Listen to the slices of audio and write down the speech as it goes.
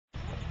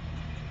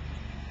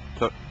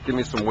Give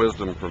me some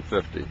wisdom from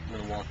 50. I'm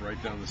going to walk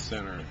right down the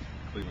center of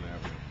Cleveland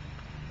Avenue.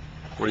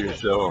 What do you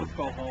show them?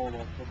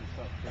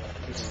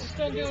 Just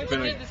don't do what you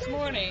did this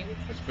morning.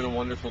 It's been a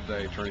wonderful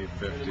day, turning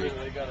 50.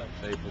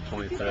 April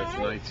 25th,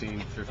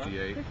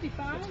 1958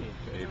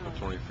 to April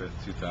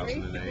 25th,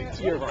 2008.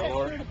 Year of our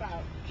Lord.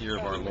 Year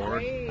of our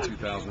Lord,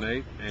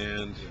 2008.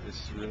 And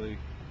it's really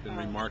been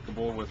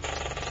remarkable with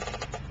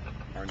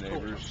our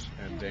neighbors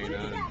and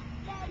Dana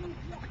and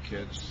the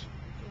kids.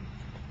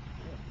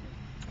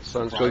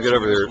 Sons, go get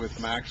over there.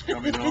 With Max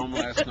coming home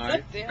last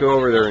night. Go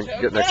over there and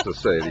get next to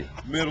Sadie.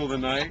 Middle of the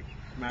night,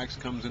 Max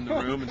comes in the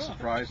room and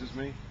surprises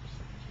me.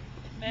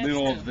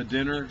 Middle of the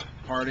dinner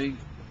party,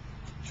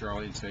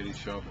 Charlie and Sadie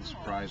show up and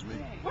surprise me.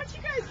 Why don't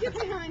you guys get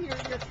behind your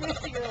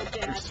 50-year-old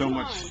dad? There's so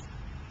much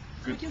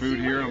good food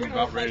here, I'm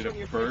about ready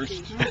to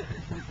burst.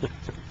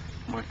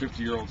 My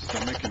 50-year-old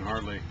stomach can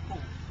hardly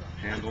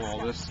handle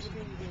all this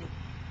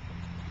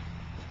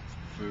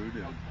food,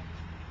 and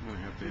I'm going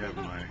to have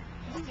my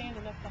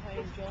Standing up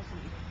behind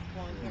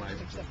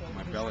Joseph.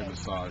 my belly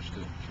massage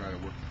to try to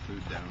work the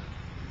food down.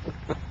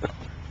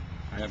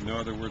 I have no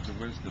other words of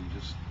wisdom,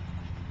 just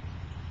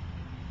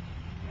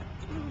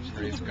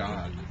praise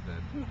God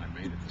that I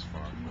made it this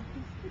far.